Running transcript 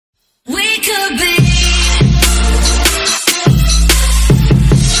could be.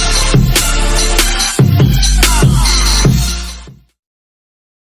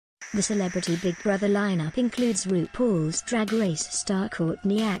 The Celebrity Big Brother lineup includes RuPaul's Drag Race star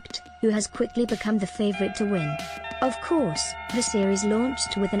Courtney Act, who has quickly become the favorite to win. Of course, the series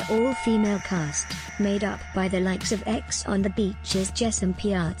launched with an all-female cast, made up by the likes of Ex on the Beach's Jessamine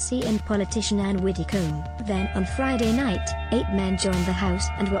Piazzi and politician Anne Widdecombe. Then on Friday night, 8 men joined the house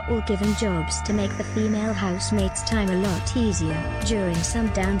and were all given jobs to make the female housemates' time a lot easier. During some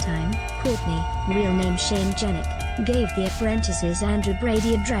downtime, Courtney, real name Shane Jenek, gave the apprentices Andrew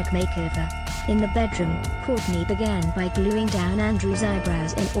Brady a drag makeover. In the bedroom, Courtney began by gluing down Andrew's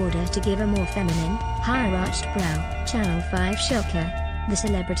eyebrows in order to give a more feminine, higher-arched brow. Channel 5 shocker. The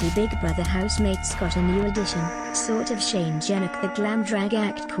Celebrity Big Brother housemates got a new addition. Sort of Shane Jenek. The glam drag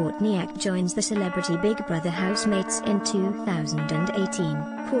act Courtney Act joins the Celebrity Big Brother housemates in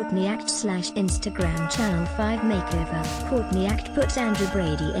 2018. Courtney Act / Instagram Channel 5 makeover. Courtney Act puts Andrew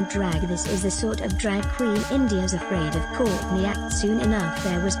Brady in drag. This is the sort of drag queen India's afraid of. Courtney Act. Soon enough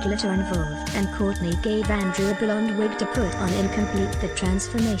there was glitter involved and Courtney gave Andrew a blonde wig to put on and complete the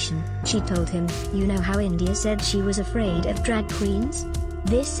transformation. She told him, "You know how India said she was afraid of drag queens?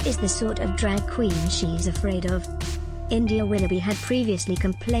 This is the sort of drag queen she's afraid of." India Willoughby had previously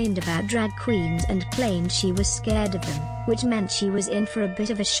complained about drag queens and claimed she was scared of them, which meant she was in for a bit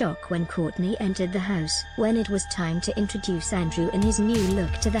of a shock when Courtney entered the house. When it was time to introduce Andrew in his new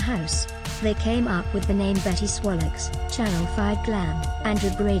look to the house, they came up with the name Betty Swallocks. Channel 5 Glam.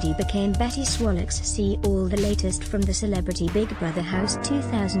 Andrew Brady became Betty Swallocks. See all the latest from the Celebrity Big Brother house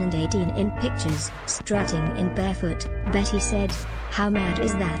 2018 in pictures. Strutting in barefoot, Betty said, "How mad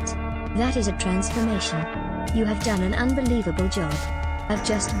is that? That is a transformation. You have done an unbelievable job. I've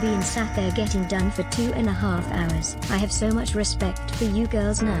just been sat there getting done for 2.5 hours. I have so much respect for you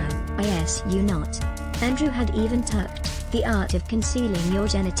girls now." Yes, you not. Andrew had even tucked the art of concealing your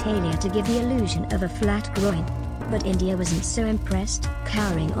genitalia to give the illusion of a flat groin. But India wasn't so impressed,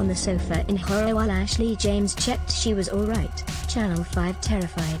 cowering on the sofa in horror while Ashley James checked she was alright. Channel 5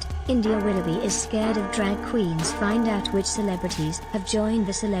 terrified. India Willoughby is scared of drag queens. Find out which celebrities have joined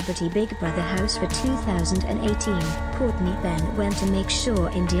the Celebrity Big Brother house for 2018. Courtney then went to make sure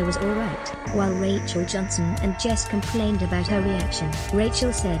India was alright, while Rachel Johnson and Jess complained about her reaction.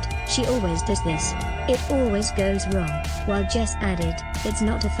 Rachel said, "She always does this. It always goes wrong," while Jess added, "It's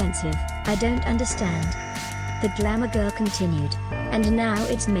not offensive. I don't understand." The glamour girl continued, "And now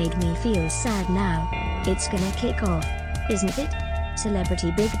it's made me feel sad now. It's gonna kick off, isn't it?" Celebrity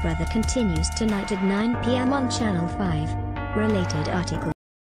Big Brother continues tonight at 9 p.m. on Channel 5. Related article.